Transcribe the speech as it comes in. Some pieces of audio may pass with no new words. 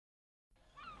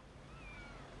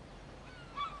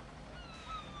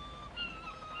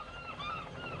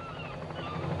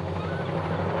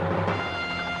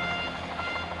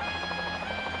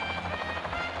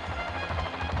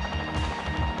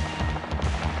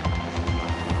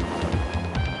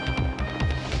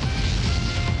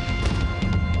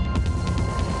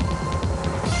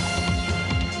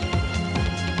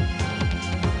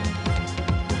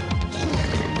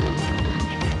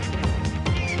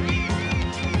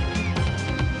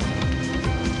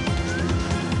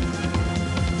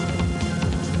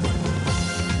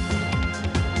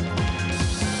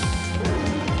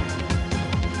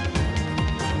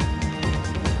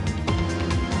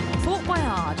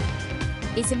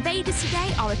Its invaders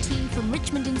today are a team from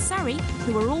Richmond in Surrey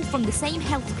who are all from the same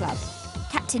health club.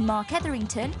 Captain Mark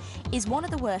Etherington is one of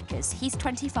the workers. He's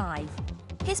 25.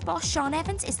 His boss, Sian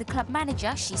Evans, is the club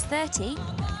manager. She's 30.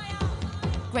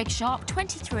 Greg Sharp,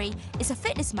 23, is a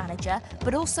fitness manager,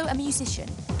 but also a musician.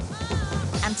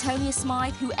 Antonia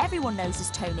Smythe, who everyone knows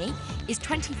as Tony, is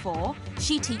 24.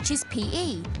 She teaches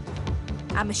PE.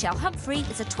 And Michelle Humphrey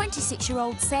is a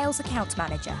 26-year-old sales account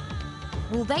manager.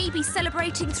 Will they be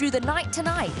celebrating through the night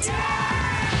tonight?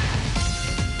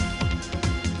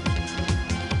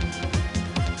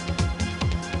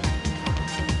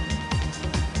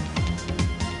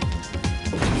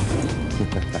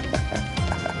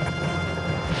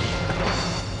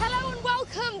 Hello and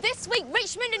welcome. This week,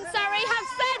 Richmond and Surrey have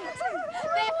sent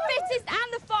their fittest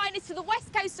and the finest to the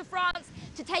west coast of France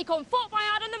to take on Fort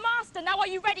Boyard and the Master. Now, are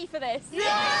you ready for this? Yeah!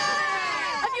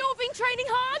 Have you all been training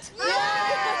hard?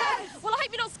 Yeah! Well, I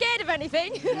hope you're not scared of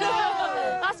anything.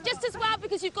 No! That's just as well,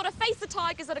 because you've got to face the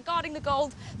tigers that are guarding the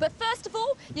gold. But first of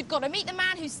all, you've got to meet the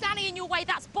man who's standing in your way.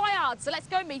 That's Boyard. So let's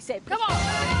go meet him. Come on.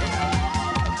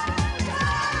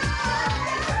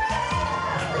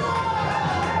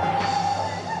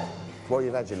 Well,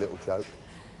 you've had your little joke.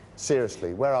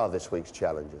 Seriously, where are this week's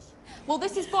challenges? Well,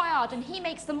 this is Boyard, and he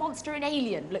makes the monster in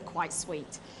Alien look quite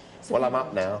sweet. So Well, I'm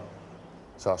up now,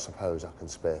 so I suppose I can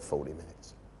spare 40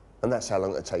 minutes. And that's how long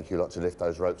it'll take you lot to lift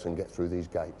those ropes and get through these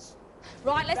gates.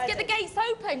 Right, let's get the gates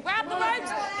open. Grab the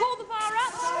ropes, pull the bar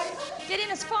up, get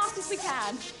in as fast as we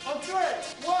can. On three.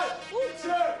 1, 2,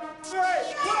 3,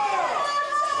 go!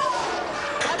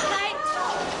 Okay.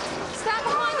 Stand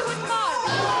behind the wooden bar.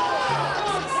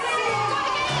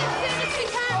 Gotta get in as soon as we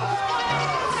can.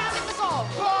 Stand at the door.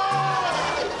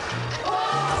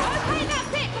 Okay,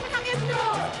 that's it. Come and help me open the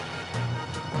door.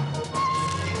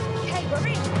 Okay, we're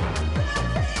in.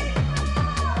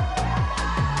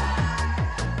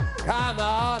 Come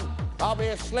on! I'll be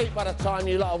asleep by the time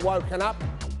you lot have woken up.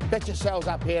 Get yourselves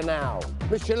up here now.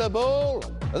 Monsieur Le Boule,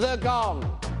 the gong.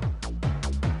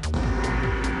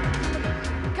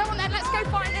 Come on then, let's go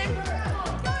find him.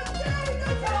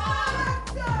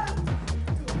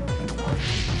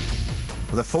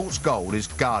 The fort's gold is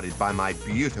guarded by my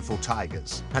beautiful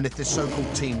tigers, and if this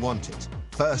so-called team want it,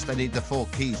 first they need the 4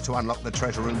 keys to unlock the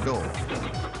treasure room door.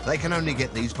 They can only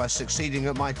get these by succeeding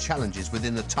at my challenges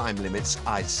within the time limits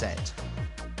I set,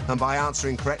 and by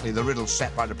answering correctly the riddles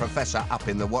set by the professor up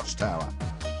in the watchtower.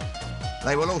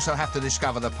 They will also have to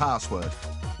discover the password,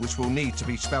 which will need to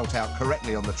be spelt out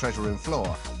correctly on the treasure room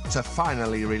floor to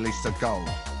finally release the gold.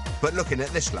 But looking at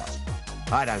this lot,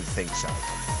 I don't think so.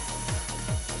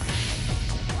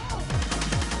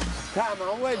 Come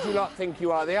on, where do you lot think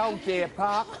you are? The old deer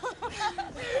park?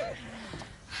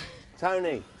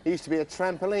 Tony, you used to be a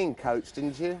trampoline coach,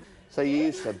 didn't you? So you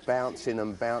used to bouncing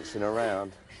and bouncing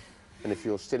around. And if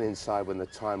you're still inside when the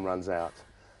time runs out,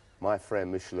 my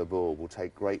friend Michel Le Boule will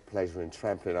take great pleasure in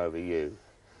trampling over you.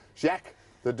 Jacques,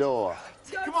 the door.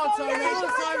 Come on, Tony. Come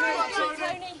on,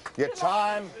 Tony. Your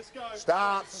time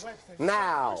starts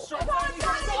now. She needs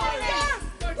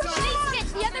to get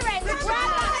to the other end and grab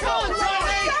that Come on,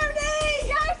 Tony.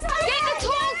 Get the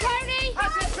tool, Tony!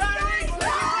 That's it, Tony.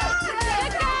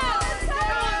 Good girl!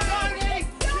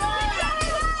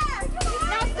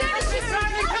 Now, as soon as she's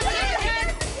Tony, come on again.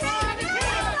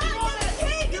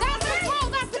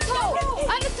 That's the tool!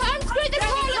 Unscrew the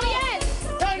tool at the end!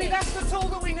 Tony, that's the tool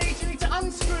that we need. You need to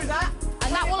unscrew that.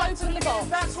 And that will open the box.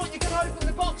 That's what you can open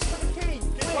the box for the key.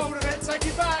 Get hold of it, take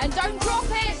it back. And don't drop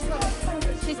it!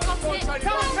 She's got it.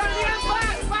 Come on, Tony, and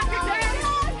back. Back again.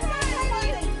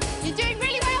 You're doing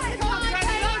really well. Come on,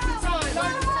 Tony, loads of time.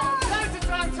 Loads of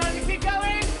time, Tony. Keep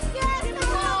going.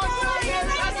 Come on, Tony.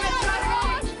 That's it,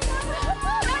 Tony.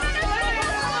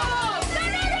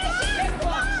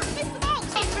 Miss the box!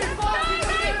 Too far.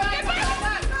 Get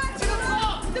back. To the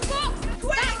floor. The box!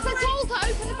 That's the tool to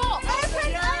open the box!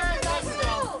 Yeah, that's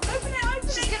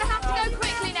it. She's going to have to go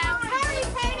quickly now. Hurry,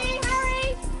 Penny,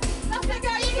 hurry! That's it, go.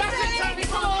 You That's it, Tony.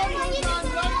 Come on.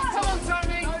 Come on,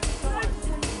 Tony.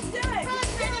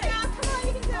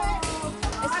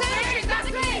 As soon as she's got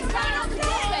the key, try not to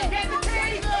drop it. Get the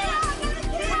key. And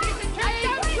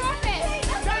don't drop it.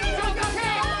 Tony, drop the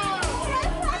key.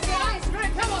 That's it, unscrew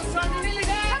it. Come on, Tony. Nearly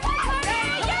there.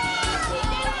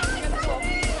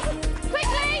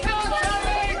 Quickly! Come on,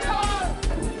 Tony. Come on.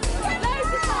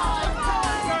 Loads of time. Come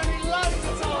on, Tony. Loads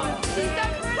of time.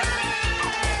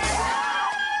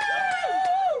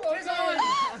 It's on.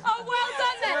 Oh, well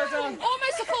done then. Well done.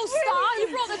 Almost a full star. You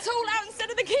brought the tool out instead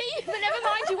of the key. But never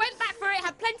mind, you went back for it,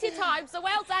 had plenty of time. So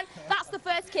well done. That's the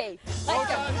first key. Let's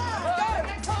go.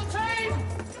 Next on, team.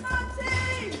 Come on,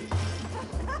 team.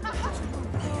 Come on,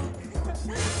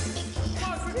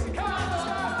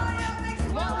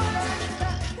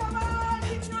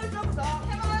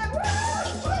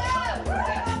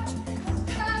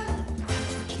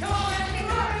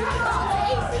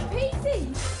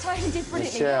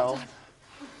 Michelle,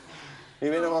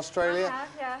 you been to Australia? I have,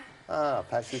 yeah. Ah,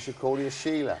 perhaps we should call you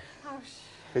Sheila. Oh,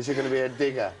 Because you're going to be a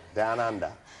digger down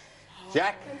under.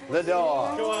 Jack the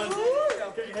door. Go on.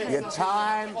 Your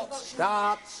time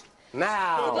starts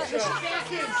now. Right, the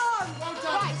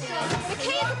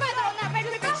key is about on that red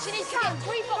ribbon. She needs to get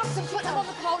 3 boxes and put them on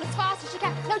the pole as fast as she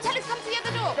can. No, tell her to come to the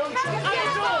other door. Come to the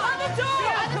other door. Other door.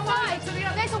 Yeah, Other come on, side. to the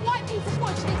other- There's a white piece of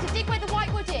wood. She needs to dig where the white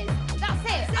wood is. That's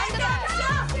it. Under there.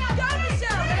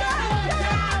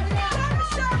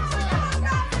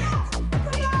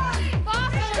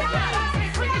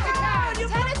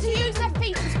 Tell her to use her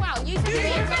feet as well. Use her feet.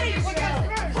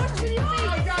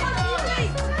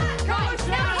 Right,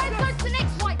 now head towards the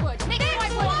next white wood. Next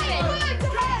white wood.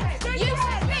 Use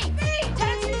her feet. Tell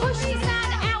her to push the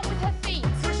sand out with her feet.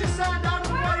 Push the sand out of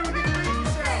the way with your feet,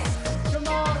 Michelle. Come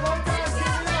on, well done,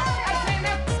 keep it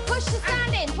up. Push the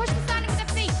sand in. Push the sand in with her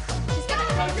feet. She's gonna.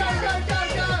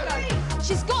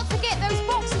 She's got to get those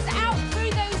boxes out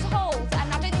through those holes, and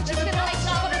I don't think she's gonna make. She's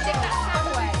got to dig that sand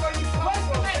away. Where's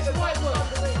the next white wood?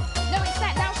 No, it's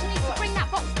that. Now she needs to bring that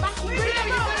box back in. Bring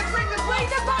the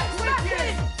box back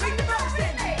in. Bring the box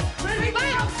in. Bring the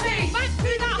box in. Back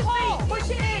through that hole.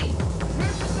 Push it in.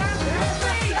 Move the sand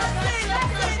in.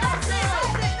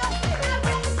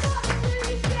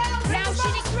 Now she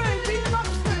needs through. Bring the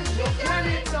box through.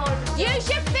 Plenty of time. Use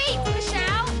your feet,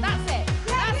 Michelle. That's it.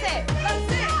 That's it.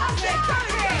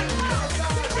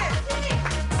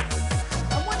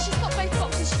 And once she's got both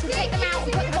boxes, she can take them out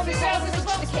and put them on the table and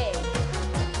reach the key.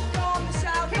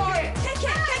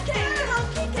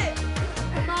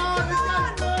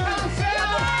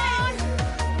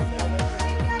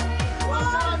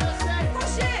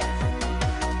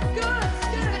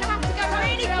 She's gonna have to go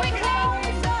really quickly.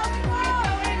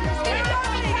 She's gonna have to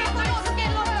be careful not to get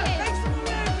locked in.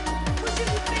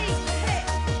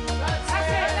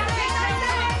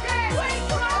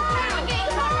 I'm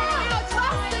getting out of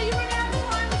time. You're running out of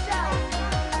time, Michelle.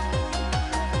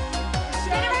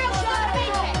 Get her out,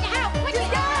 Charlotte. Get out, quickly.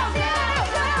 Get out.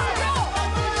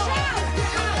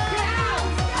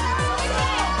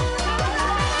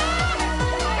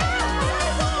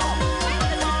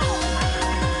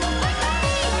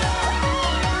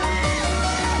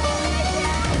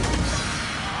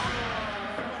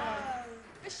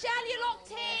 Michelle, you're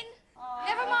locked in.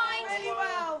 Never mind.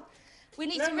 We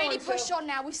need to really push on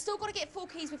now. We've still got to get 4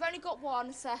 keys. We've only got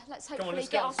 1, so let's hopefully let's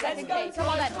get go. our second key. Come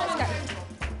on, then. Let's go.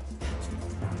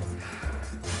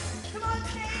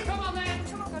 Come on, then.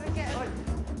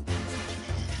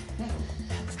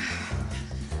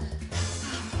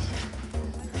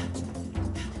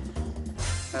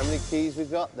 How many keys we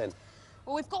got then?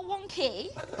 Well, we've got 1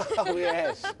 key. Oh,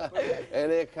 yes.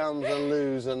 And here comes a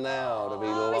loser now to be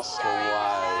locked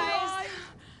away.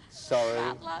 Sorry.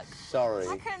 Bad luck. Sorry.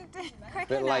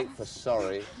 Bit late for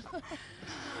sorry.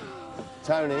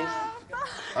 Tony,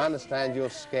 I understand you're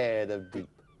scared of deep,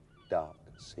 dark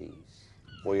seas.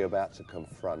 Well, you're about to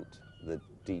confront the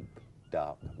deep,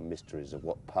 dark mysteries of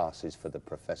what passes for the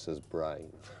professor's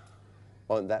brain.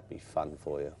 Won't that be fun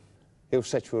for you? He'll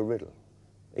set you a riddle.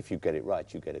 If you get it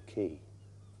right, you get a key.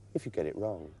 If you get it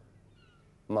wrong,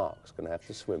 Mark's going to have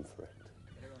to swim for it.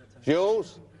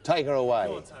 Jules, take her away.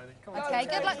 Okay,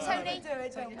 good luck, Tony.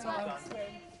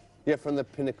 You're from the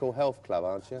Pinnacle Health Club,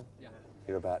 aren't you? Yeah.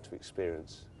 You're about to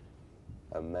experience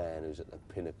a man who's at the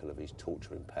pinnacle of his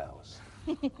torturing powers.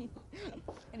 And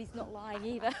he's not lying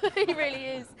either. He really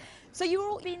is. So you've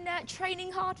all been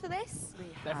training hard for this?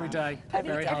 Every day, Every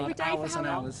very hard, day for hours how and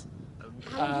long? hours.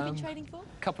 How long have you been training for?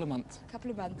 Couple of months. A couple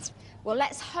of months. Well,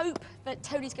 let's hope that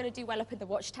Tony's going to do well up in the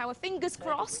watchtower. Fingers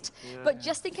crossed. But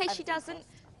just in case she doesn't,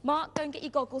 Mark, go and get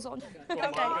your goggles on. Go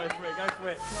for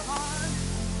it.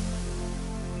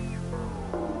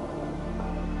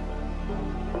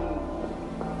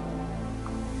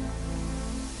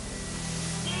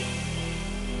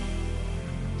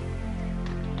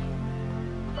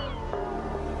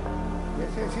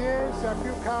 Yes, have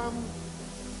you come?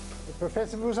 The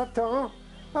professor vous attend.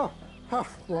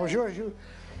 Bonjour,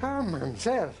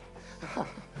 mademoiselle.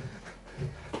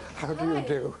 How do you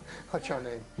do? What's your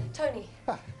name? Tony.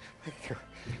 Thank you.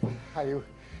 Are you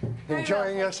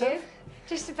enjoying yourself?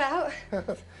 Just about.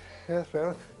 Yes,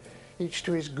 well, each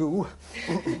to his goo.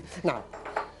 Now,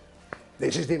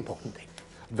 this is the important thing.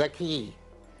 The key.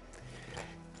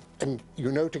 And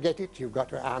you know to get it, you've got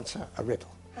to answer a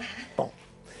riddle. Bon.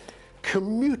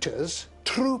 Commuters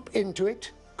troop into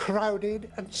it,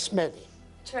 crowded and smelly.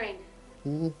 Train.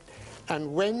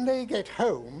 And when they get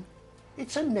home,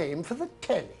 it's a name for the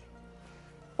telly.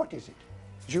 What is it?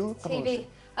 Jules? TV.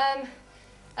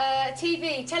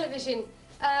 TV, television,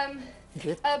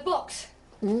 Yes. box,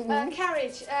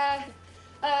 carriage,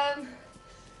 I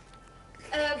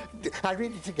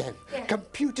read it again. Yeah.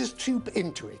 Computers troop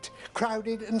into it,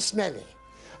 crowded and smelly.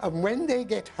 And when they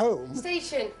get home...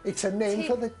 Station. It's a name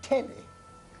for the telly.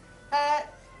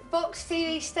 Box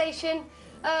TV station.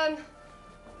 I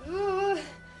don't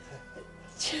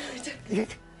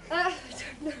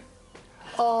know.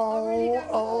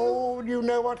 Oh, you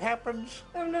know what happens?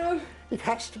 Oh no. It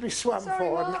has to be swum Sorry,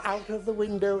 for, and Mark. out of the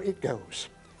window it goes.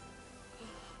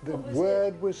 The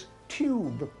word was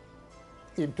tube.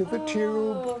 Into the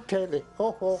tube, telly.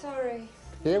 Oh. Sorry.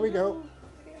 Here we go.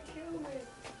 They're gonna kill me.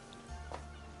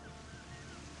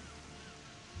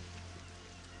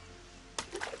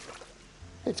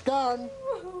 It's gone.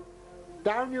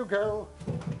 Down you go.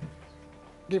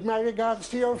 Give my regards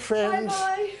to your friends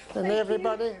Bye-bye. and Thank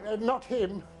everybody, not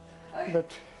him,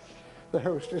 but the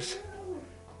hostess.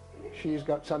 She's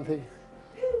got something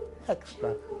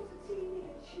extra.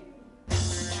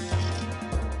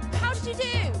 How did you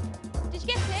do? Did you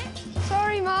get it?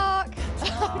 Sorry, Mark.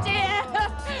 Oh dear.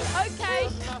 Okay.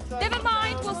 Never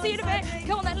mind. We'll see you in a bit.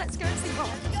 Come on then. Let's go and see Mark.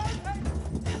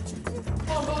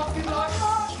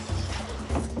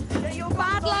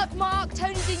 Bad luck, Mark.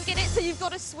 Tony didn't get it, so you've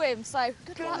got to swim. So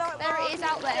good luck. There it is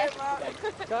out there.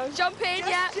 Jump in,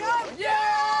 yeah.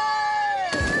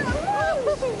 Yeah!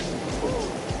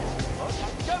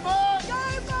 Come on!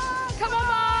 Come on,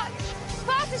 Mark.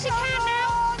 Fast as you can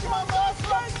now. Come on, Mark!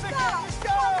 Let's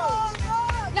go!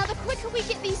 Now, the quicker we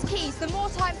get these keys, the more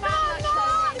time bad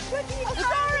luck.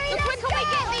 The quicker we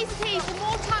get these keys, the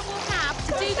more time we'll have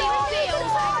to do the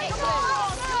reveals and get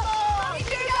them.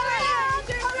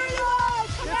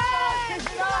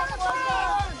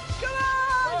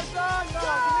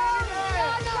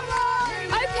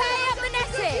 Okay, up the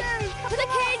netting. Put the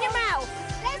key in your mouth.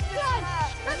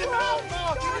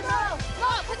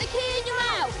 Mark, put the key in your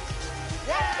mouth.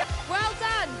 Well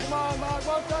done. Come on, Mark.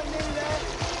 Well done, nearly there.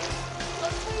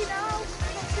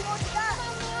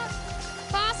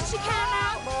 Fast as you can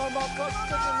now. Come on, Mark. Well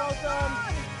done.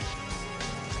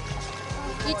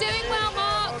 You're doing well,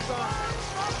 Mark. Well done.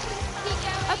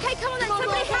 Okay, come on then.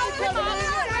 Somebody help him up.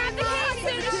 Grab the key as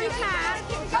soon as you can.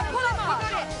 Pull him up.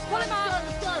 Pull him up.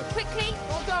 Quickly.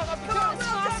 Well done. Up you go. As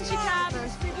fast as you can.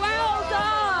 Well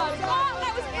done. Mark,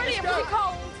 that was brilliant. Was it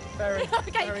cold? Very,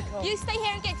 Okay, very cold. you stay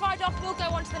here and get dried off. We'll go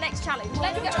on to the next challenge.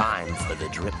 Let's go. Time for the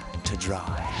drip to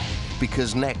dry.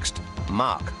 Because next,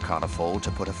 Mark can't afford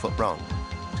to put a foot wrong.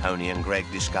 Tony and Greg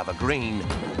discover green.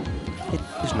 It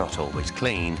is not always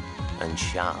clean, and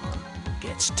Sean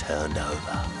gets turned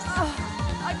over.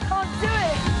 I can't do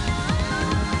it.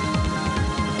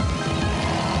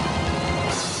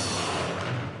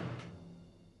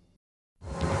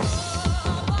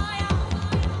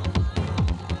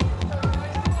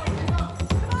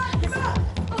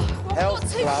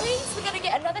 Health Two, club. please. We're going to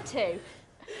get another two.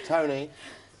 Tony,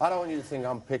 I don't want you to think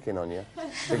I'm picking on you,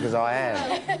 because I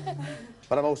am.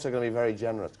 But I'm also going to be very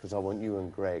generous, because I want you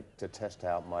and Greg to test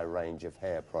out my range of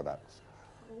hair products.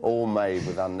 All made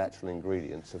with unnatural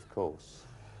ingredients, of course.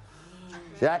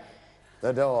 Jack,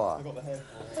 the door. I've got the hair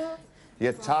for it.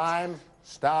 Your time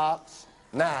starts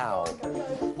now.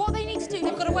 What they need to do,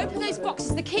 they've got to open those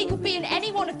boxes. The key could be in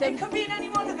any one of them. It could be in any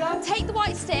one of them. Take the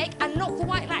white stick and knock the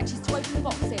white latches to open the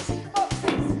boxes.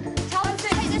 Tell them to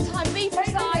take their time, be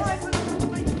precise.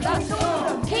 That's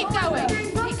all. Keep going.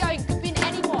 Keep going. Could be in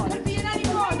any one. Could be in any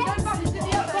one. Go back to the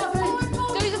other.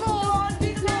 Do them all.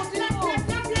 Do them all. Do them all.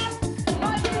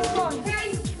 Right, this one.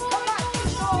 Come back to the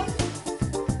door.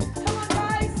 Come on,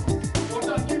 guys.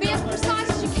 Be as precise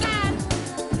as you can.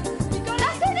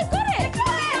 That's it. They've got it.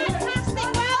 Fantastic.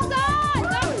 Well done.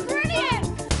 That was brilliant.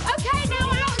 Okay, now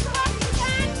out as fast as you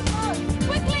can.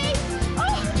 Quickly.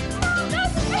 Oh,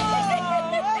 that's amazing.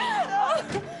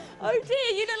 Oh dear,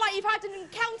 you look like you've had an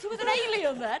encounter with an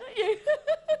alien there, don't you?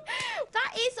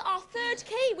 That is our third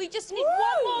key. We just need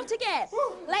one more to get.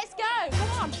 Let's go.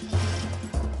 Come on.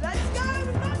 Let's go,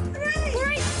 we've got three!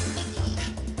 Three.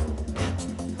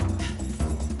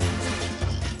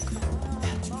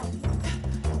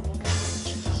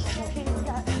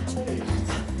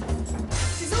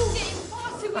 It's all getting far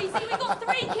too easy. We've got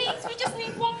three keys. We just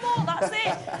need one more. That's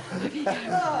it.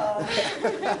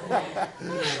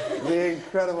 The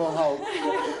Incredible Hulk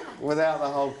without the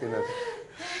hulkiness.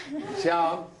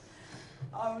 Sean,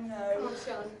 Oh no.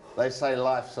 they say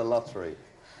life's a lottery.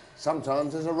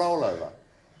 Sometimes there's a rollover.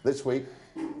 This week,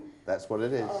 that's what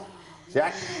it is.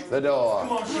 Jack, the door.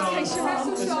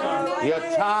 Your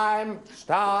time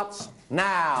starts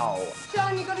now.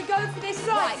 Sean, you've got to go for this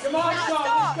right. Come on, Now Sean,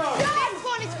 start. let's go. This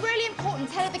one is really important.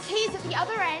 Tell her the key's at the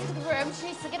other end of the room. She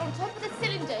needs to get on top of the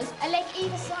cylinders, a leg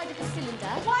either side of the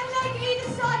cylinder. One leg either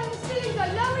side of the cylinder.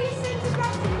 Lower your cylinder,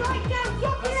 grab it right down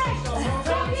Drop your legs.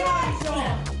 Drop your legs.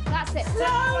 That's it.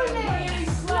 Slowly.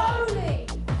 Slowly.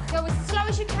 Go as slow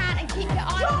as you can and keep your eye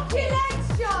on Drop your legs,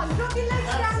 Sean. Drop your legs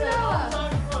down lower.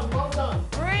 Well done.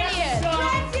 Brilliant.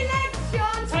 Spread your legs,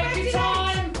 Sean. Spread Take your your legs.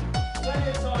 time. Plenty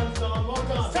of time, Sean. Well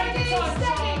done. Take your time,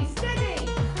 Sean. Steady.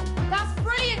 That's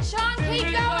brilliant, Sean. Keep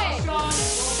Really going. well, Sean. Well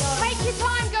done. Take your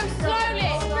time. Go slowly.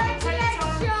 Spread your legs,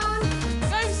 Sean.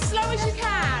 Go as slow as you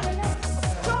can.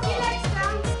 Drop your legs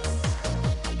down.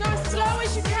 Go as slow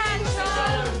as you can,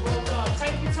 Sean. Well done.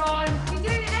 Take your time. You're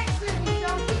doing it excellently,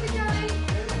 Sean. Keep it going.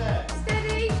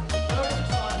 Steady. Loads of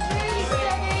time. Really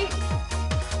steady.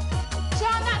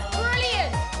 Sean, that's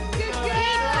brilliant. Good Keep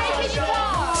taking your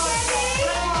time. Steady.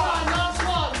 Last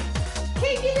one.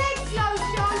 Keep your legs low,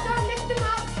 Sean. Don't lift them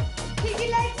up. Keep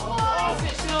your legs wide. That's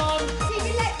it, Sean. Keep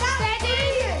your legs. That's Steady.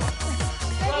 brilliant.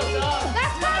 Well Steady. done.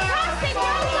 That's fantastic.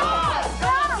 Well done.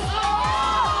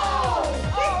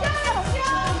 Keep going,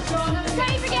 Sean.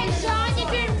 Save again, Sean.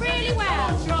 You're doing really well.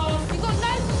 Sean. You've got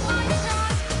loads of time,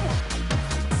 Sean.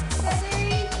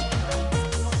 Steady.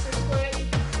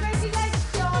 Spread your legs,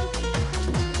 Sean.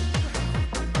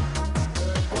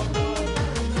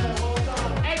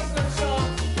 Excellent, Sean.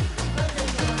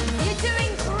 You're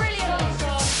doing brilliant. Well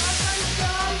done,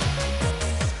 Sean.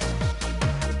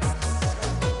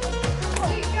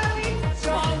 Keep going.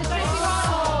 Sean, take your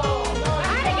time.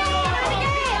 And again.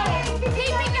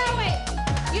 Keep it going.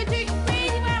 You're doing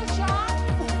really well, Sean.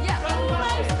 You're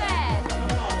almost there.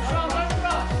 Sean, don't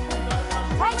rush.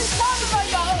 How much time have I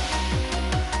got?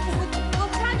 We'll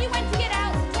tell you when to get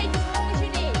out, so take as long as you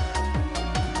need.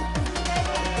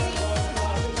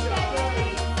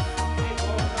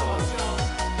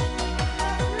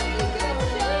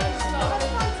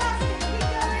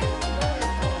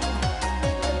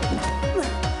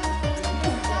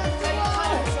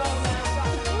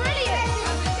 Brilliant.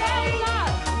 Well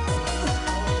done.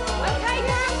 Okay,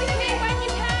 go out with it when you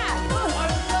can.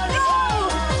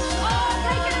 Oh,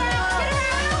 take it around. Get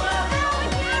around.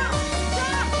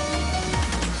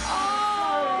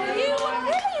 Oh, you were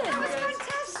brilliant. That was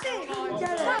fantastic.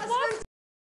 That was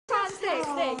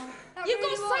fantastic. You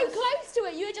got so close to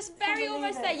it. You were just very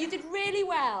almost there. You did really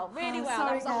well. Really well.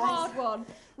 That was a hard one.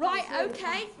 Right,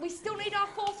 okay. We still need our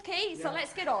fourth key, so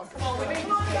let's get on. Come on,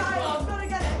 guys. Gotta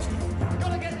get it.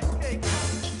 Gotta get this thing.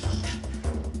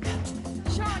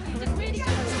 Sean, you did really good.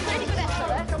 Really good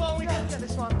effort. Come on, we can get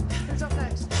this one. Who's up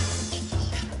next?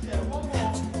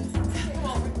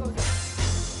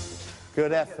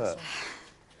 Good effort,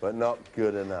 but not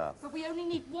good enough. But we only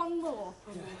need one more.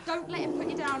 Don't let him put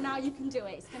you down now. You can do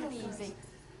it. It's going to be easy.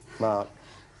 Mark,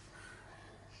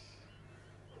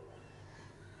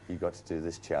 you got to do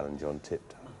this challenge on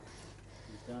tiptoe.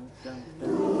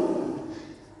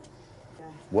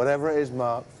 Whatever it is,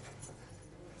 Mark,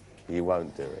 you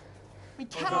won't do it. We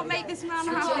cannot make this man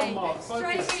happy.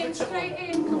 Straight in, straight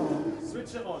in.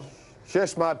 Switch it on.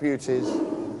 Shush, my beauties.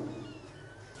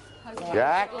 Okay.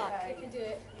 Jack, You can do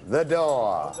it. the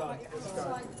door.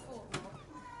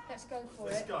 Let's go for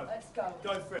it. Let's go.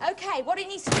 Go for it. Okay, what he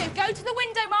needs to do, go to the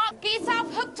window, Mark. Get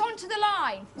yourself hooked onto the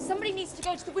line. Somebody needs to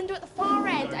go to the window at the far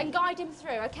end and guide him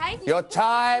through, okay? Your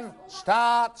time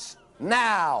starts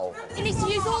now. He needs to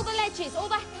use all the ledges, all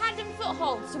the hand and foot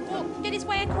holds to walk, get his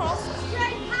way across.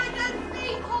 Straight hand and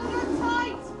feet. Hold on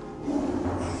tight.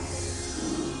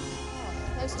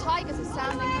 Those tigers are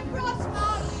sounding. Across,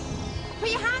 Mark. Put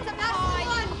your hands up That's high. the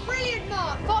one. Brilliant,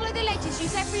 Mark. Follow the ledges,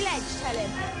 use every ledge, tell him.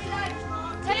 Every leg,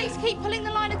 Mark. Tell him to keep pulling the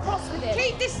line across with him.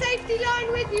 Keep the safety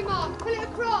line with you, Mark. Pull it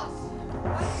across.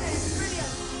 That's it. Brilliant.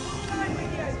 Full line with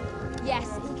you. Yes,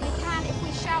 he can if we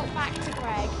shout back to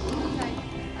Greg. Okay.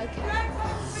 Okay. Greg,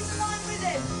 bring the line with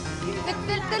him.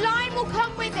 The line will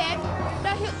come with him.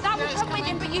 No, that will come with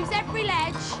him, but use every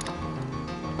ledge.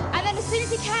 And then as soon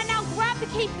as he can now, grab the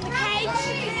key from the cage.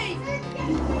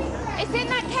 It's in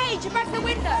that cage above the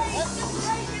window.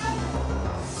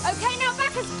 Okay, now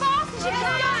back as fast as you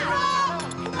can.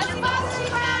 As fast as you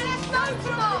can. Let's go,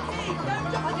 Mark.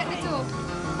 I'll get the door.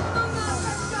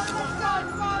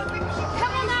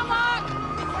 Come on now, Mark.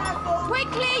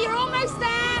 Quickly, you're almost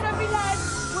there.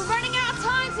 We're running out of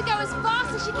time, so go as fast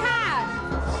as you can.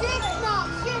 Shift, Mark.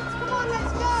 Shift. Come on,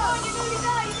 let's go. You're nearly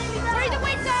there. You're nearly there. Through the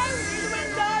window. Through the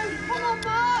window. Come on,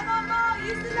 Mark. Come on, Mark.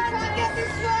 Use the leg. Can't get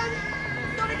this one.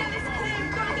 Gotta get this clear.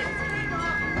 Gotta get this clear,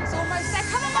 Mark. It's almost there.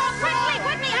 Come on, Mark, quickly,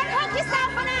 quickly. Unhook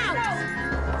yourself and out.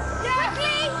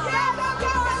 Quickly.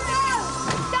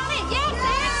 Done it, yes.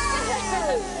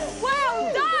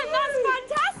 Well done. That's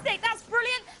fantastic. That's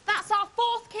brilliant. That's our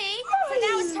fourth key. So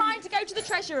now it's time to go to the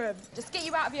treasure room. Just get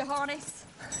you out of your harness.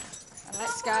 And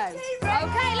let's go.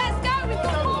 Okay, let's go. We've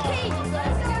got 4 keys.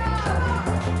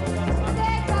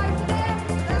 There, guys. There.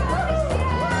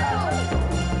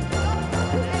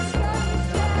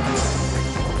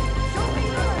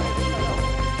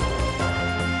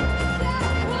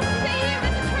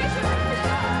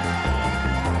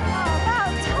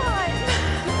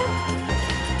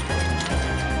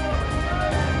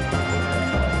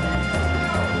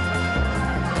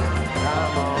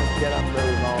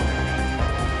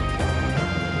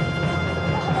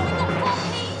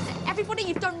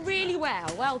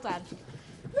 Well done.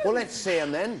 Well, let's see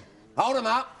them then. Hold them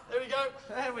up. There we go.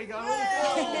 There we go.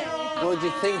 Well, do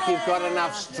you think you've got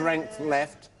enough strength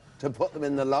left to put them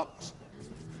in the locks?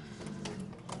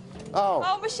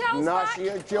 Oh, Michelle's nice back.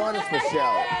 you join us,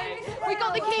 Michelle. We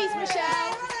got the keys, Michelle.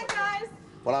 Hello, guys.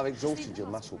 Well, I've exhausted your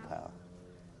muscle power.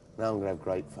 Now I'm going to have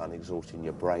great fun exhausting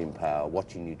your brain power,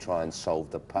 watching you try and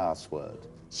solve the password.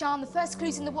 Sean, the first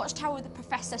clue's in the watchtower with the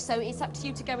professor, so it's up to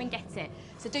you to go and get it.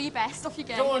 So do your best. Off you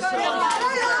go. Go on, Sean.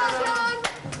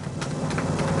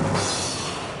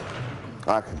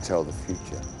 I can tell the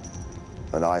future,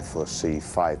 and I foresee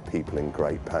 5 people in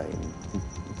great pain.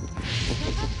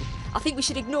 I think we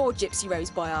should ignore Gypsy Rose,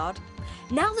 Boyard.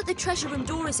 Now that the treasure room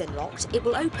door is unlocked, it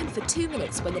will open for 2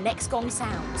 minutes when the next gong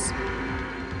sounds.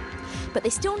 But they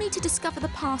still need to discover the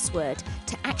password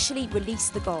to actually release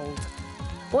the gold.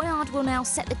 Boyard will now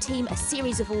set the team a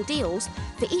series of ordeals.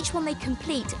 For each one they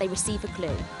complete, they receive a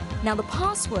clue. Now the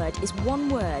password is one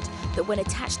word that when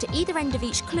attached to either end of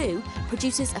each clue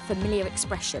produces a familiar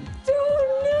expression.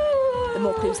 Oh, no. The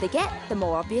more clues they get, the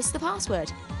more obvious the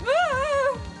password.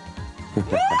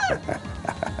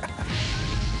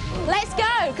 Let's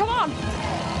go. Come on.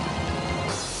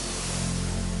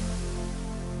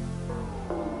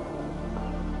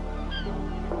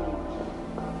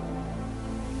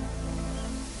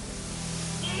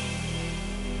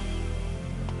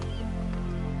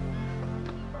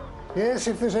 Yes,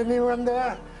 if there's anyone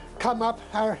there, come up.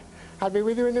 I'll be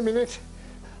with you in a minute.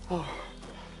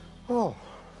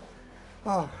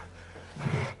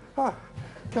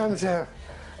 Mademoiselle.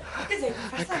 Is it,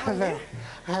 Professor? How are you?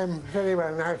 I'm very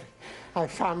well now. I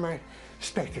found my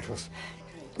spectacles.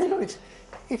 You know,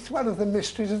 it's one of the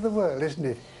mysteries of the world, isn't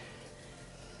it?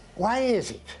 Why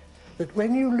is it that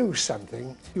when you lose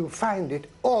something, you find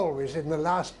it always in the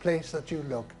last place that you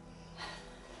look?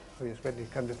 Oh, yes, when you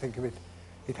come to think of it,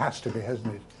 it has to be,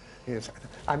 hasn't it? Yes,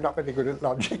 I'm not very good at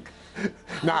logic.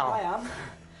 Now, I am.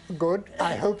 good,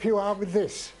 I hope you are with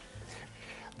this.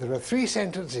 There are 3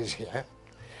 sentences here.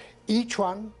 Each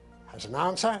one has an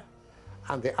answer,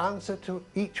 and the answer to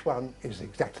each one is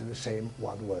exactly the same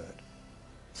one word.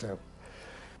 So,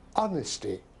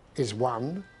 honesty is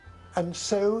one, and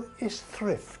so is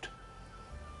thrift.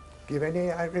 Give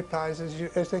any replies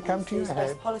as they come to your head.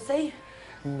 Best policy.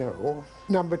 No.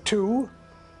 Number 2,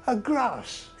 a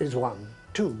grass is one,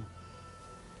 2.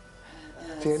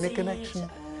 See any Seed, connection?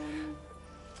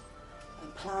 A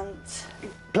plant.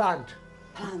 Plant,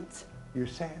 Plant. you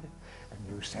said, and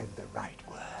you said the right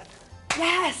word.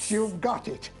 Yes! You've got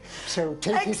it. So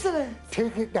Excellent.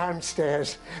 take it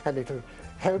downstairs, and it'll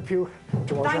help you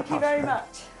towards Thank you very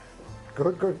much.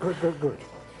 Good, good, good, good, good.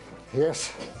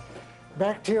 Yes.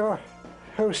 Back to your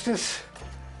hostess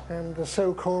and the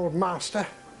so-called master.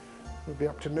 Will be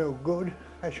up to no good,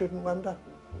 I shouldn't wonder.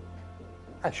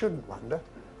 I shouldn't wonder,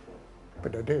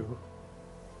 but I do.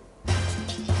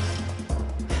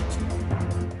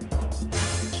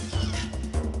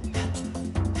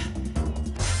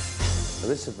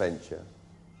 This adventure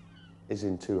is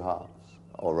in 2 halves,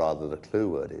 or rather the clue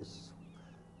word is,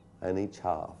 and each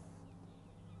half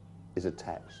is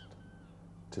attached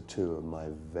to 2 of my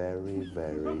very,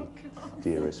 very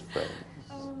dearest friends.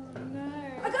 Oh, no.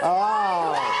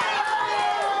 Oh!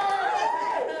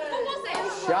 What was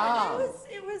it? Sean,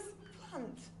 It was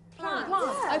plant. Plant.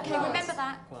 Yeah. Okay, remember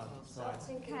that.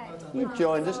 you've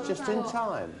joined us just in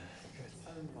time.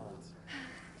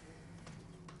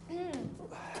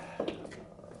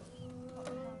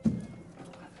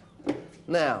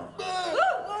 Now,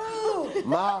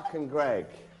 Mark and Greg,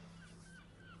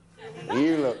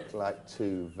 you look like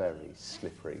 2 very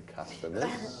slippery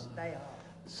customers. They are.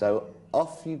 So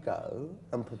off you go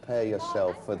and prepare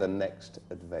yourself for the next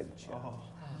adventure.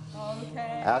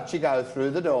 Okay. Out you go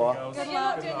through the door. Good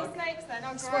luck. Doing the snakes then.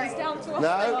 I'm great. Down to us,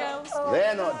 No, girls.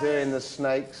 they're not doing the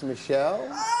snakes, Michelle.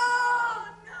 Oh,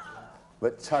 no!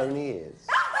 But Tony is.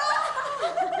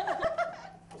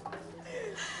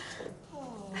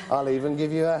 I'll even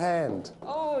give you a hand.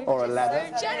 Oh, Or a you're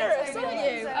ladder. so generous, aren't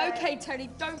you? Okay, Tony,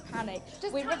 don't panic.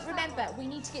 Remember, we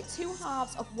need to get 2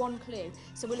 halves of 1 clue.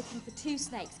 So we're looking for 2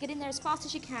 snakes. Get in there as fast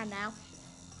as you can now.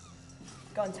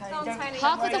 Go on, Tony. Go on, don't- Tony.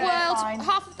 Half of the Don't worry, world, fine.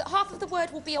 half of the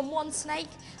word will be on 1 snake.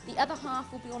 The other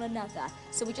half will be on another.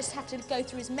 So we just have to go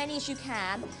through as many as you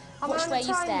can. Watch where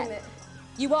you step.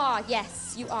 You are,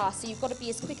 yes, you are. So you've got to be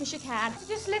as quick as you can.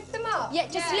 Just lift them up. Yeah,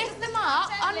 just lift them up,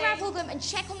 Gently. unravel them, and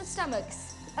check on the stomachs.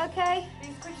 Okay.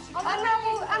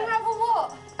 Unravel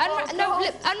what?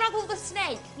 Unravel the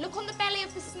snake. Look on the belly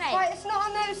of the snake. Right, it's not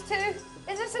on those 2.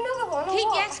 Is this another one or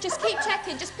what? Yes, just keep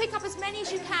checking. Just pick up as many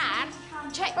as you can.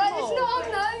 Check Right, them it's all. not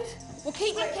on those. Well,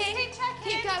 keep looking. Keep checking.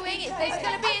 Keep going. There's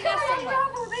going to be in there Can I somewhere.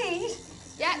 unravel these?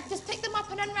 Yeah, just pick them up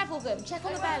and unravel them. Check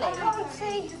on the belly. I can't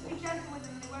see. Just be gentle with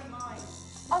them, they won't mind.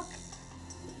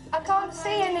 I can't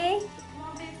see any. Come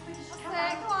on, be as quick as you Come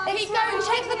can. on. Keep going,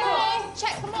 check them all.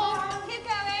 Check them all. Keep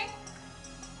going.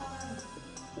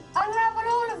 Unravel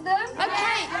all of them.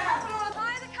 Okay.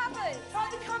 Try the cupboard. Try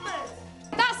the cupboard.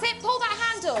 That's it, pull that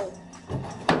handle.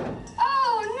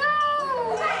 Oh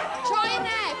no! Try in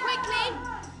there, quickly.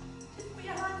 Just put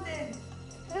your hand in.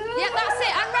 Yeah, that's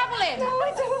it, unravel him. No,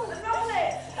 I don't. Roll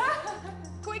it.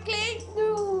 Quickly,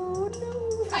 No, no.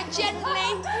 do it gently.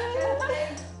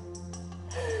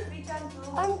 Be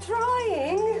gentle. I'm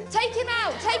trying. Take him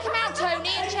out, Tony,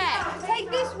 and check. Take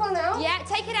this one out. Yeah,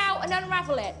 take it out and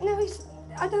unravel it. No,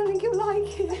 I don't think you'll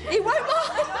like it. He won't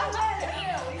mind.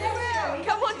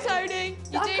 Come on, Tony,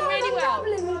 you're doing really well.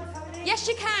 Yes,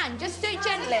 you can, just do it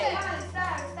gently. It's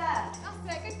there. That's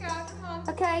it, good girl, come on.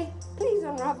 Okay, please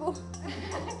unravel.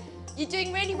 You're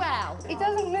doing really well. It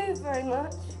doesn't move very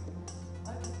much.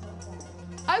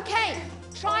 Okay,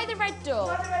 try the red door.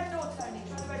 Try the red door, Tony.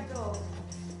 Try the red door.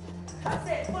 That's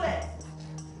it. Pull it.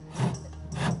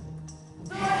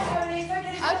 It's all right, Tony. Don't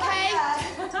get it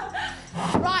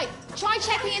Okay. Right, try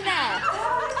checking in there.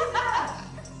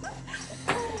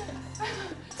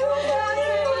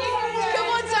 Come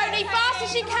on, Tony, fast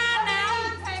as you can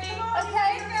now.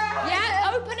 Okay.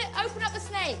 Yeah, open up the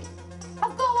snake.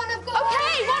 I've got one.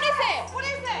 Okay, what is it? What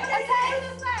is it? Okay.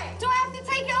 Do I have to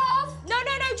take it off? No,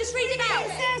 just read it It out.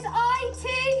 says IT.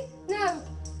 No.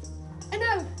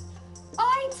 No.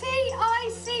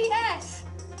 ITICS.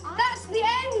 That's the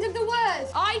end of the word.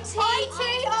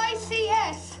 ITICS.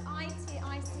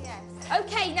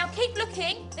 Okay, now keep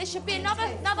looking. There should be another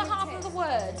half of the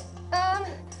word.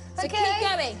 So Okay. keep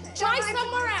going. Try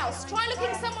somewhere else. Try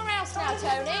looking somewhere else now,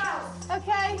 Tony.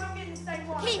 Okay. Won't be in the same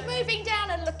one. Keep moving down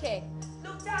and looking.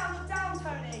 Look down,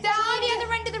 Tony. Try the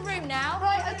other end of the room now.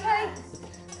 Right, okay.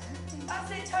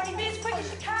 That's it, Tony. Be as quick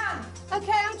as you can.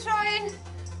 Okay, I'm trying.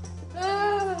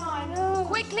 Oh, no.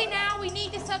 Quickly now. We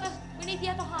need the other half.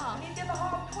 Need the other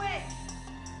half quick.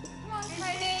 Come on,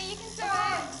 Tony. You can do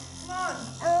it. Come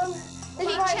on. It's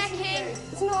Keep right. checking.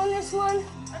 It's not on this one,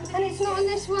 and it's not on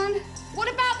this one. What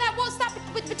about that? What's that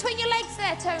between your legs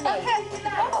there, Tony? Okay.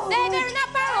 There in that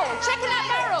barrel. Check in that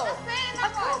barrel. I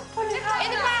can't put it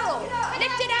In the barrel.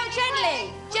 Lift it out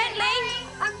gently. Gently.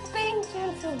 I'm being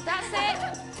gentle. That's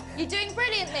it. You're doing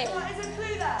brilliantly. What is a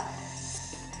clue there?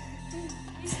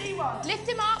 You see one? Lift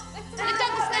him up. Lift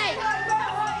up the snake.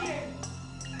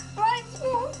 Right.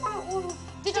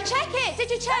 Did you check it? Did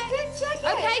you check? I did check it.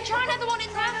 Okay, try another one in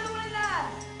there. Another one in there.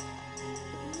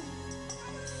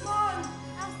 Come on.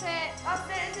 That's it. That's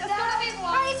it. Is it That's gotta be there? the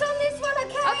one. Right, it's on this one,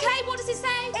 okay? Okay, what does it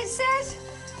say? It says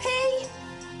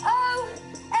POL.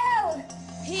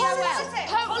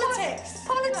 Politics.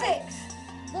 Politics.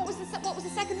 What was the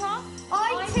second half?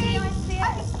 I'm coming out.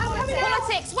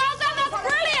 Politics. Well done. That's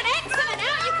brilliant. Excellent.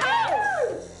 Out you go.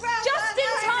 Just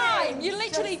in time. You're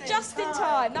literally just in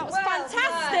time. That was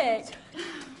fantastic.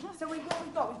 So we've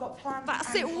got plans.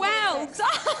 That's it. Well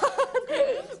done.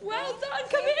 Well done.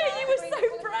 Come here. You were so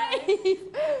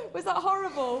brave. Was that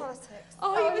horrible? Politics.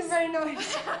 Oh, you were Very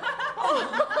nice.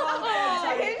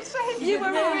 You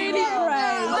were really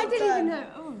brave. I didn't even know.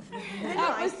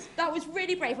 That was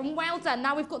really brave and well done.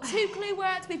 Now we've got two clue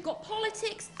words. We've got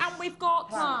politics and we've got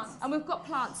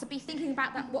plants. So be thinking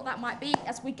about what that might be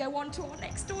as we go on to our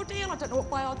next ordeal. I don't know what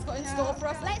Boyard's got in store for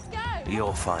us. Let's go.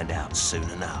 You'll find out soon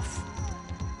enough.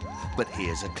 But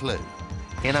here's a clue.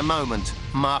 In a moment,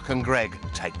 Mark and Greg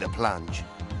take the plunge.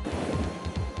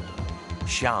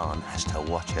 Sian has to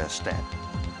watch her step.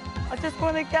 I just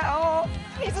want to get off.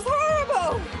 This is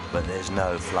horrible. But there's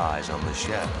no flies on the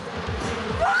show.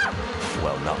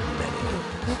 Well, not many.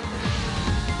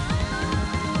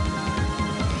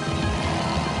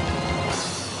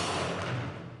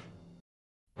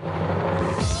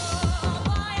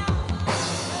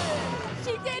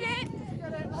 She did it.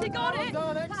 She got it.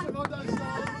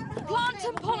 Plant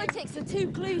and politics are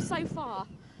two clues so far.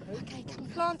 Okay, come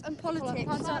on. Plant and politics.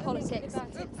 Plant and politics.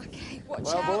 Okay, watch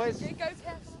Well, out. boys. Here goes.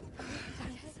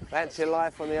 Fancy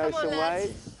life on the ocean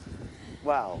waves?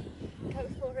 Well,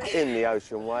 in the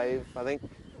ocean wave, I think.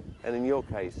 And in your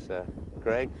case,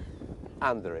 Greg,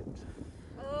 under it.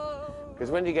 Because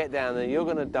when you get down there, you're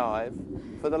going to dive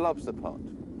for the lobster pot.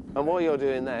 And while you're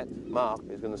doing that, Mark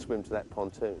is going to swim to that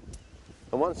pontoon.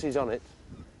 And once he's on it,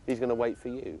 he's going to wait for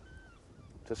you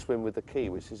to swim with the key,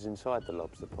 which is inside the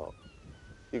lobster pot.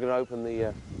 You're going to open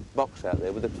the box out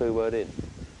there with the clue word in.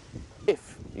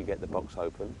 If you get the box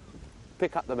open,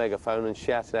 pick up the megaphone and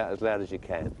shout it out as loud as you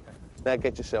can. Now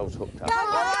get yourselves hooked up.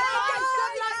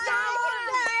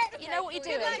 You know what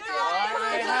you're doing.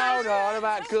 Hey, hold on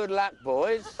about good luck,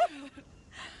 boys.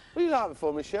 What are you laughing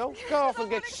for, Michelle? Go off and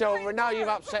get yourself ready. Now you've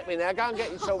upset me now. Go and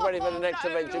get yourself ready for the next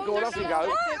adventure. Go on, off you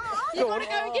go. You've got to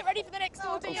go and get ready for the next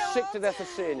ordeal. I'm sick to death of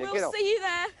seeing you. Get We'll off. see you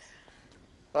there.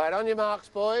 Right, on your marks,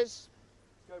 boys.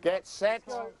 Get set.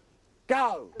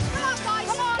 Go. Come on, guys.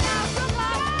 Come on now. Good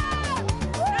luck.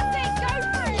 That's it. Go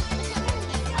for it.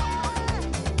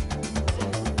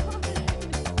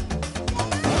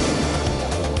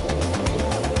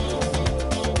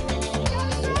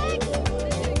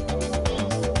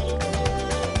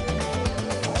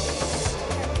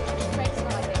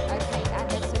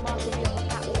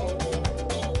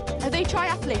 Are they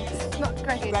triathletes? Not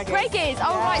Greg is. Greg is.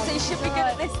 Oh, right, so you should be good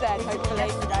at this then, hopefully.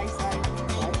 Yesterday, so.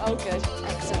 Oh, good.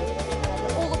 Excellent.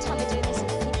 All the time they're doing this, keep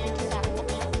thinking about what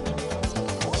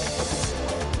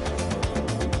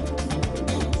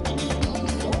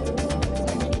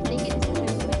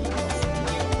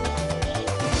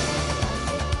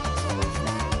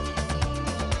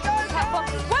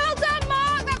well done,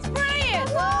 Mark. That's brilliant.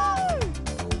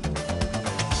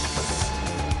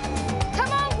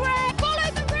 Come on, Greg. Follow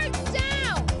the route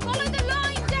down. Follow the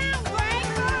line down, Greg.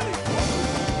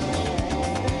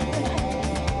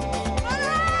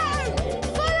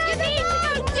 You need to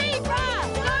go deeper.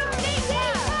 Go deeper.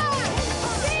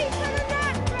 Deeper than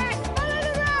that, Greg. Follow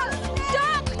the route.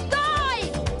 Duck,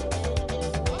 dive.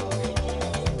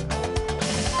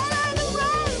 Follow the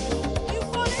road. You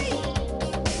bully.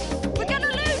 We're going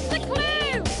to lose the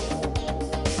clue.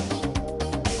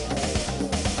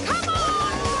 Come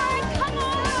on, Greg. Come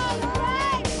on,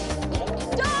 Greg.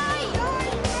 Dive.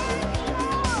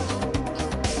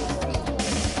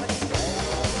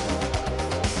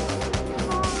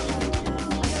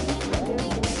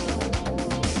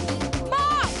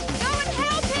 Mark, go and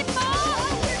help him,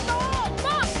 Mark.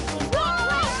 Mark, swap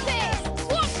places.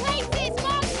 Swap places.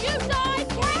 Mark, you dive.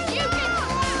 Greg, you get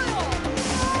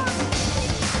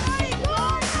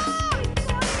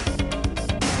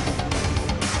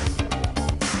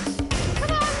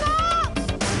Come on, Mark.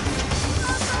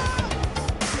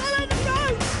 Follow the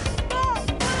road. Mark,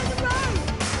 follow the road.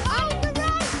 Hold the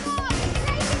road, Mark.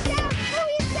 Take it down. Pull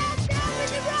yourself down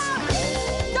with the road.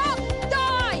 Stop,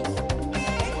 dive.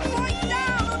 Right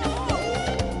down on the floor.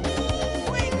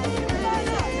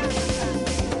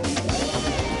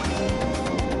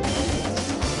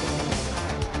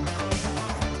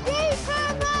 Deeper,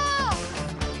 Mark.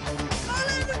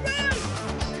 Follow the road.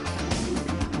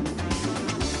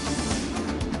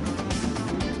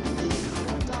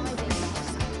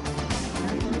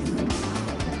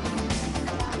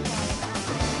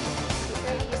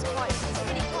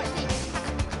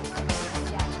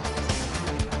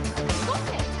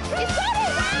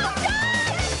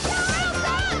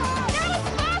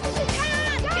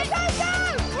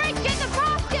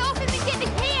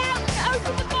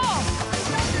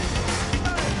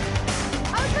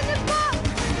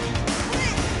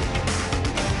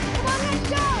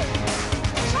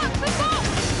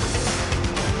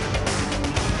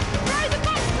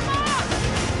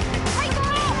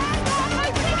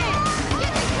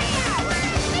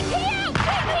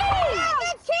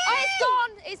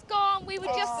 It's gone. We were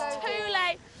just too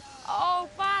late. Oh,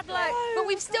 bad luck. But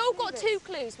we've still got 2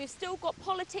 clues. We've still got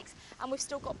politics and we've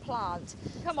still got plant.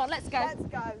 Come on, let's go. Let's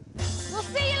go. We'll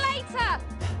see you later.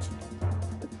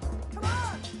 Come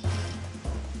on.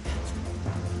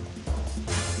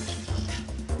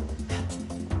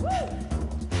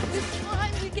 This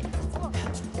time we get... Come on.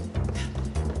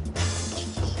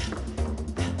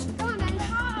 Come on, then.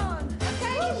 Come on.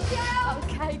 Okay, Michelle.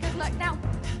 Okay, good luck. Now,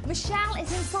 Michelle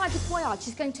is inside the Boyard.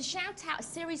 She's going to shout out a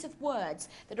series of words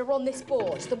that are on this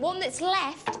board. The one that's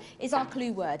left is our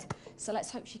clue word. So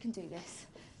let's hope she can do this.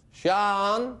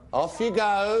 Sean, off you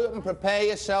go and prepare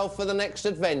yourself for the next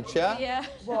adventure. Yeah.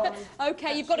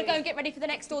 Okay, you've got to go and get ready for the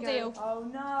next ordeal. Oh,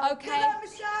 no. Okay. Good luck,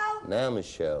 Michelle. Now,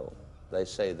 Michelle, they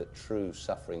say that true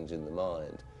suffering's in the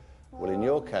mind. Well, in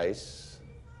your case,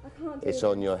 it's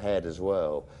on your head as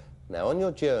well. Now, on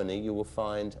your journey, you will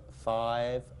find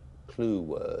 5 clue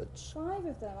words. 5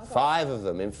 of them? 5 of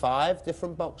them in 5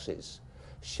 different boxes.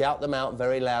 Shout them out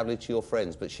very loudly to your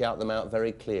friends, but shout them out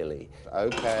very clearly.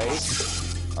 Okay,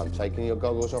 I'm taking your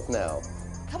goggles off now.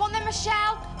 Come on then,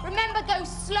 Michelle. Remember, go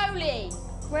slowly.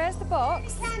 Where's the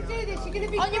box? You can't do this, you're going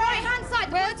to be On your right-hand side.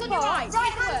 The Where's words on the your box?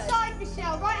 right. Right-hand side,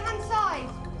 Michelle, right-hand side.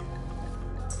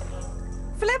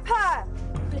 Flipper.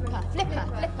 Flipper, flipper,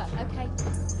 flipper. Okay.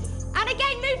 And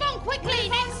again, move on quickly.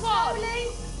 Next one.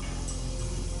 Slowly.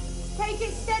 Take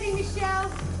it steady, Michelle.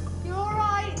 You're all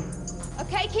right.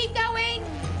 Okay, keep going.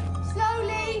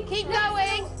 Slowly. Keep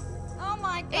going. Oh, my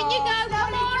my God. In you go,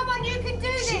 come on. Come on, you can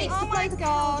do She this. needs to blow the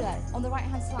powder on the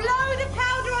right-hand side. Blow the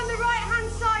powder on the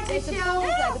right-hand side, There's a Michelle.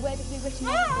 border, the word that we written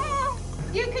on the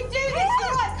board. You can do this,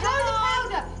 all right. Blow the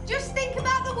powder. Just think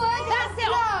about the word. That's it.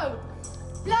 Blow.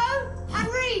 Blow and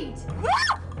read.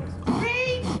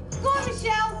 Read. Go on,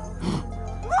 Michelle.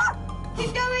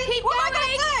 Keep going. Keep What am I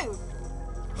going. going to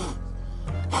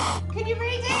do? Can you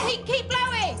read it? Keep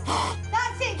blowing.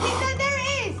 That's it. Keep going. There it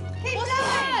is. Keep What's the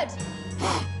blowing. word?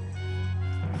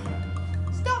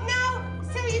 Stop now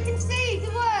so you can see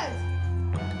the word.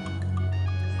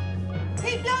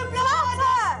 Keep blowing, blowing.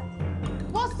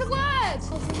 What's the word?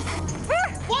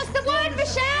 What's the word,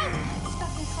 Michelle?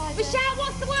 Michelle,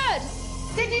 what's the word?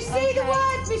 Did you see the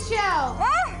word, Michelle?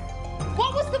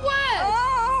 What was the word?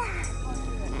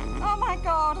 Oh my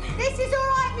God. This is all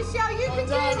right, Michelle. You can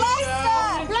do this.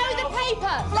 Plaster. Blow the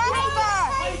paper. Plaster.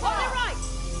 On the right.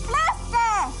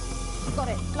 Plaster. You got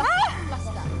it.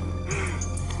 Plaster.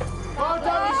 Well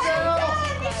done, Michelle.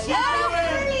 Michelle,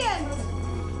 brilliant.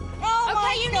 Oh my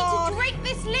Okay, you need God. to drink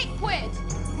this liquid.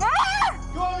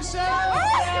 Go on, Michelle.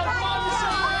 Yeah, come on,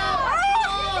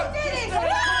 Michelle. Do this.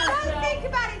 Don't think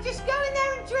about it. Just go in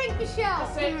there and drink, Michelle.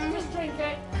 That's it. Just drink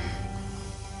it.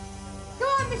 Go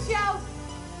on, Michelle.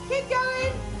 Keep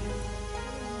going.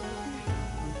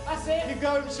 That's it. Keep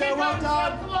going, Michelle. Well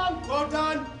done. Come on. Well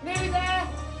done. Nearly there.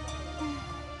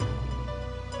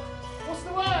 What's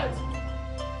the word?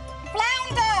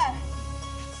 Flounder.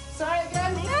 Say it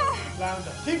again.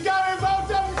 Flounder. Keep going. Well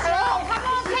done, Michelle. Come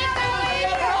on, keep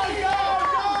going. Go.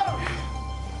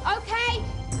 Okay,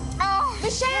 Oh,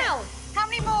 Michelle. how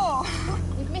many more?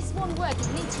 We've missed one word.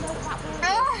 You need to know what that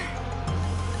word is.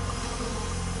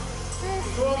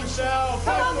 Go on, Michelle.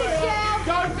 Come on, Go for it. Michelle.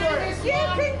 Go for it. You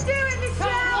can do it,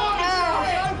 Come on, Michelle.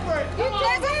 Michelle. Go for it. Come on.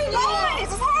 There's a line.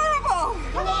 It's horrible.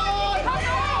 Come on. Come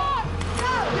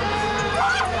on.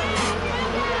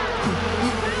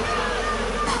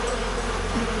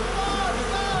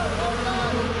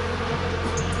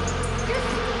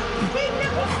 Keep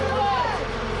looking for the word.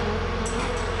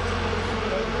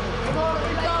 Come on,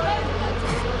 keep going.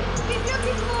 Keep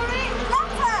looking for it.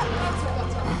 Plaster.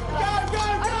 Go.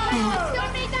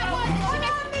 Don't need that one.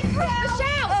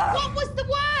 Michelle, what was the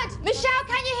word? Michelle,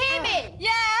 can you hear me?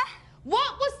 Yeah.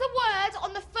 What was the word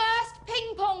on the first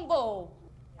ping pong ball?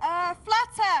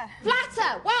 Flatter.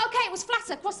 Flatter. Well, okay, it was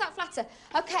flatter. Cross out flatter.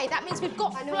 Okay, that means we've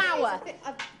got flower.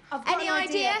 I've got Any an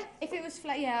idea? If it was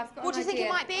yeah, I've got What do an you think it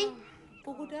idea. might be?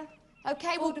 Border.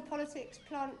 Okay, well, Border politics,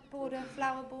 plant border,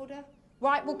 flower border.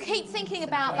 right, we'll keep thinking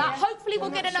about that. Hopefully we'll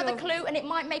get another clue and it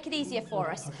might make it easier for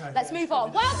us. Let's move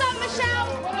on. Well done, Michelle.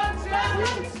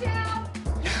 Michelle.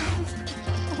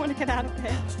 I want to get out of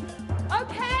here.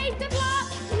 Okay, good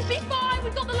luck. You'll be fine.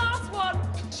 We've got the last one.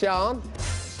 Sian,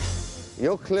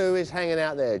 your clue is hanging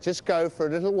out there. Just go for a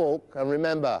little walk and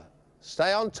remember,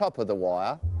 stay on top of the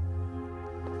wire.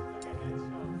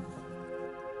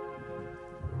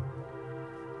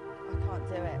 I can't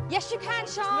do it. Yes, you can,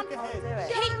 Sean. I can't do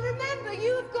it. Sean, remember,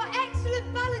 you have got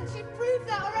excellent balance. You've proved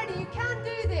that already. You can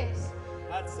do this.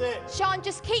 That's it. Sean,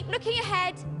 just keep looking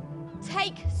ahead.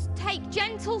 Take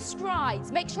gentle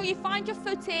strides. Make sure you find your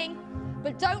footing,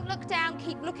 but don't look down.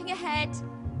 Keep looking ahead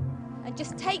and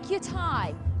just take your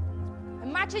time.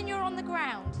 Imagine you're on the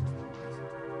ground.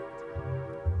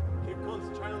 Keep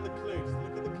concentrating on the clue. Just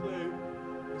look at the clue.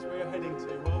 That's where you're heading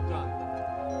to. Well done.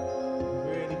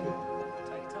 Really good.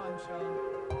 Take time, Sean.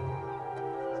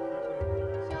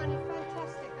 Sean, you're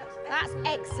fantastic. That's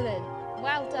excellent.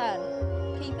 Well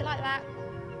done. Keep it like that.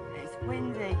 It's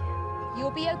windy. You'll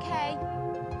be okay.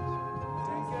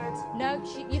 Doing good. No,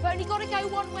 you've only got to go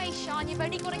one way, Sean. You've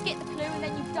only got to get the clue and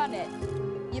then you've done it.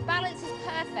 Your balance is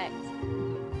perfect.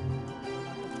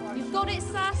 You've got it,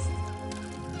 Sus.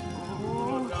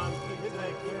 Well done. Keep it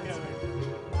there. Keep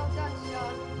going. Well done,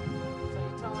 Sean. Take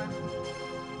your time.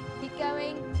 Keep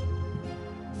going.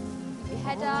 Keep your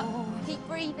head up. Keep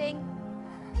breathing.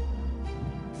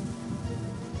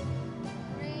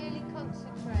 Really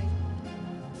concentrate.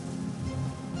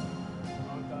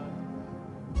 Well done.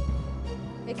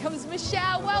 Here comes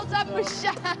Michelle. Well done,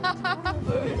 Michelle.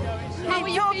 How are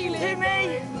you Talking to feeling?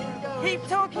 me. Keep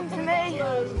talking to me.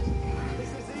 This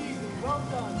is easy. Well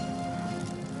done.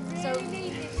 So,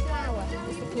 flower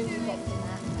is the clue we've got from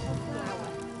that. Flower.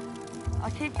 I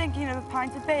keep thinking of a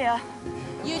pint of beer.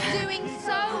 You're doing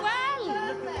so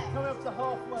well. Coming up to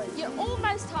halfway. You're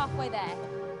almost halfway there.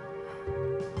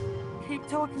 Keep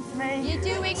talking to me. You're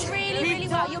doing really, really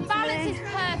well. Your balance is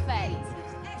perfect.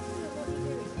 Excellent what you're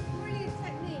doing. Brilliant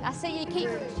technique. That's it. You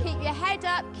keep your head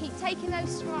up. Keep taking those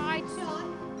strides.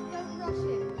 Sean, don't rush it.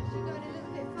 You're going a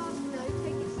little bit fast now.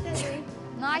 Take it steady.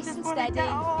 Nice Just and want to steady. get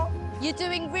off. You're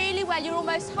doing really well. You're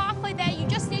almost halfway there. You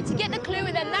just need to get the clue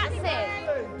and then that's it.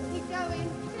 Keep going.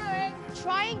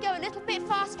 Try and go a little bit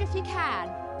faster if you can.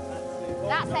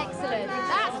 That's excellent.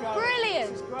 That's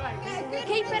brilliant. Get a good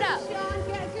Keep it up. Sean.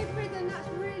 Get a good rhythm. That's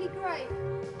really great.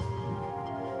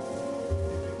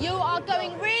 You are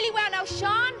going really well now,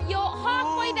 Sean. You're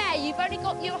halfway there. You're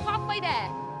halfway there.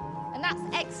 And that's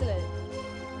excellent.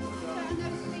 Turn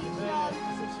those feet, Sean.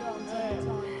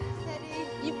 Steady.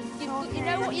 You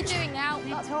know what you're doing now.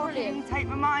 That's brilliant. Take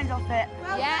my mind off it.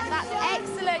 Well Yeah, done, that's Sean.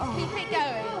 excellent. Keep it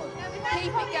going. Keep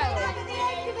it going. Back at the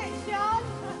edge of it, Sean.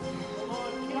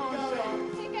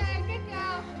 Keep going. Good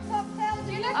girl. Top tails.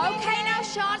 You look Okay now,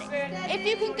 Sean. If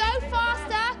you can go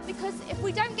faster, because if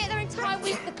we don't get there in time,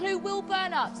 the clue will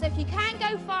burn up. So if you can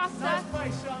go faster,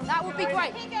 that would be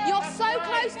great. You're so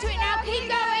close to it now. Keep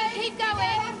going, keep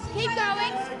going, keep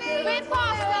going. A bit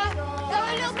faster. Go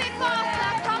a little bit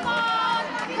faster. Come on.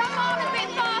 Come on, a bit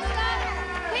faster.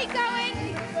 Keep going.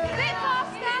 A bit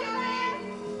faster.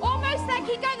 Almost there.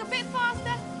 Keep going a bit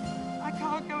faster. I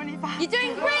can't go any faster. You're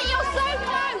doing great. You're so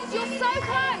close. You're so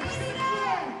close.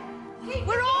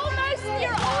 We're almost.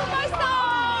 You're almost.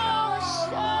 Oh,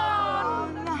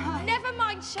 Sean. Never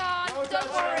mind, Sean.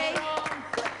 Don't worry.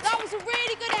 That was a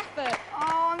really good effort.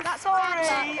 Oh, I'm sorry.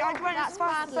 I went That's as bad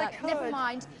fast as I luck. could. Never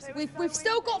mind. We've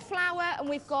still got flower and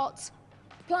we've got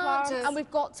plant and we've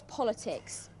got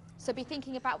politics. So be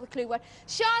thinking about the clue word.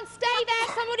 Sean, stay there.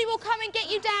 Somebody will come and get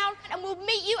you down and we'll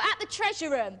meet you at the treasure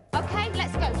room. Okay,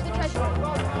 let's go to the treasure room.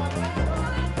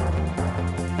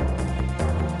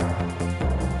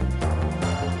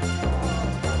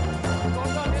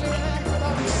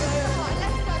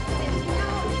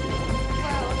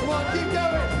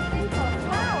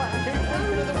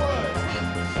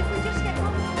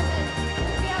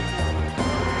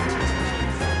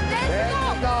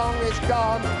 It's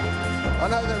gone. I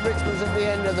know that Richmond's at the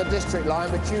end of the district line,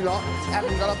 but you lot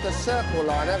haven't got off the circle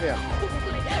line, have you?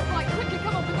 Right, quickly,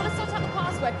 come on. We've got to sort out the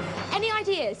password. Any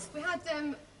ideas? We had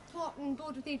plot and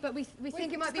board with these, but we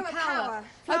think it might be still power.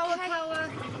 power.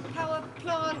 Power,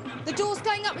 plant. The door's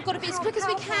going up. We've got to be as quick as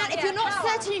we can. If you're not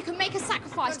certain, you can make a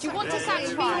sacrifice. Do you want to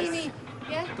sacrifice?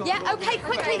 Yeah? Yeah, okay,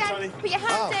 quickly then. Put your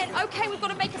hands in. Okay, we've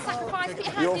got to make a sacrifice. Put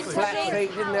your hands Your in. flat quickly.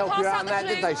 feet didn't help Pass you out out on the that,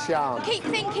 did clue. they, Sean? Keep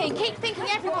thinking,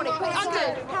 everybody. Quick,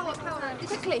 undo. Power.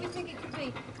 Quickly. What do you think it could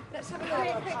be? Let's have a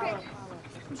look. Quick.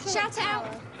 Shout it out.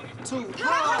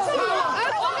 Power.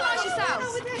 Organise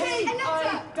yourselves.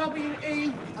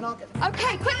 P-I-W-E. And I'll get the...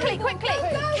 Okay, quickly.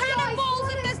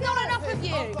 Cannonballs if there's not enough of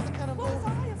you. I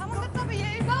want the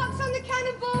W. Marks on the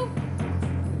cannonball.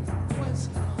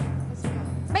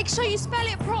 Make sure you spell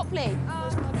it properly.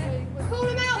 Call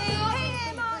them out.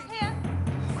 Here, Mark, here.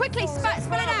 Quickly, spell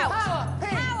it out.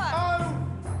 Power.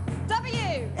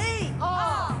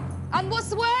 W-E-R. And what's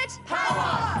the word?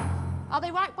 Power. Are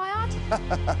they right, Boyard?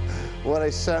 Well,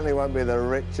 they certainly won't be the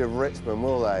rich of Richmond,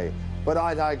 will they? But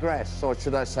I digress, or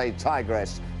should I say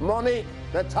tigress. Monique,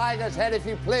 the tiger's head, if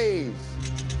you please.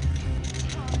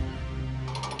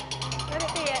 Let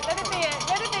it be it. Let it be it.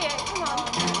 Let it be it. Come on.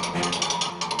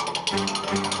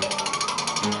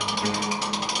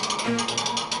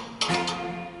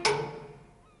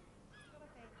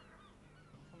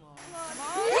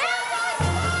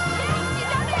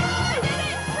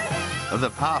 The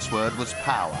password was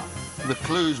power. The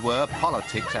clues were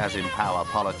politics, as in power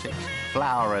politics,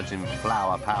 flower, as in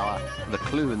flower power. The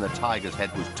clue in the tiger's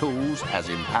head was tools, as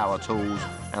in power tools,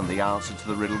 and the answer to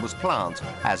the riddle was plant,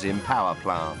 as in power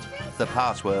plant. The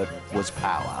password was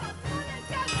power.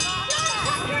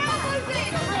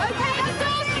 Okay, the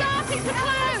door's starting to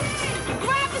close.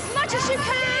 Grab as much as you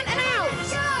can and out.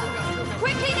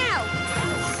 Quickly now.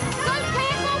 Go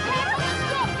careful,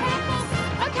 stop, careful.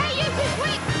 Okay, you two,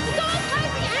 quick. The door's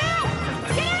closing out.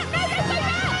 Get out. No, don't go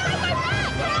back.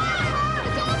 Get out.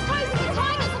 The door's closing. The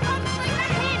tigers are coming straight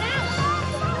back here now.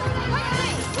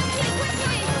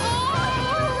 Quickly. Oh,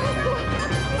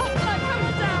 no, come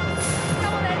on down.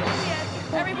 Come on then, here.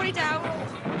 Everybody down.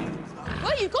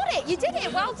 Well, you got it. You did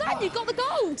it. Well done. You got the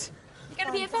gold. You're going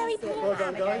to be a very poor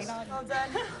man again. Well done.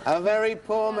 A very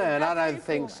poor man? I don't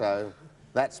think so.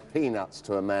 That's peanuts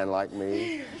to a man like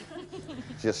me.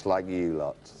 Just like you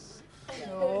lot.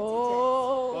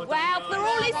 Oh, well, for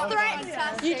all his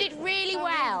threats, you did really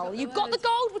well. You got the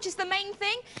gold, which is the main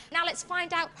thing. Now let's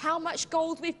find out how much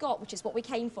gold we've got, which is what we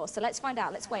came for. So let's find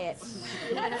out. Let's weigh it.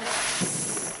 Okay.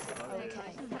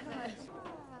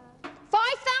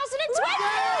 5,020!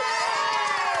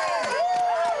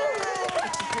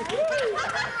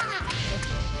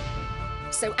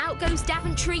 So out goes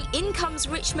Daventry, in comes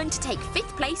Richmond to take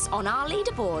 5th place on our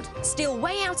leaderboard. Still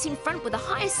way out in front with the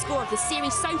highest score of the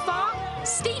series so far,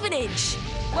 Stevenage.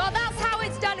 Well, that's how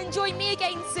it's done, and join me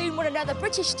again soon when another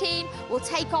British team will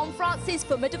take on France's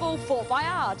formidable Fort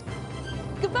Boyard.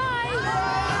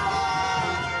 Goodbye!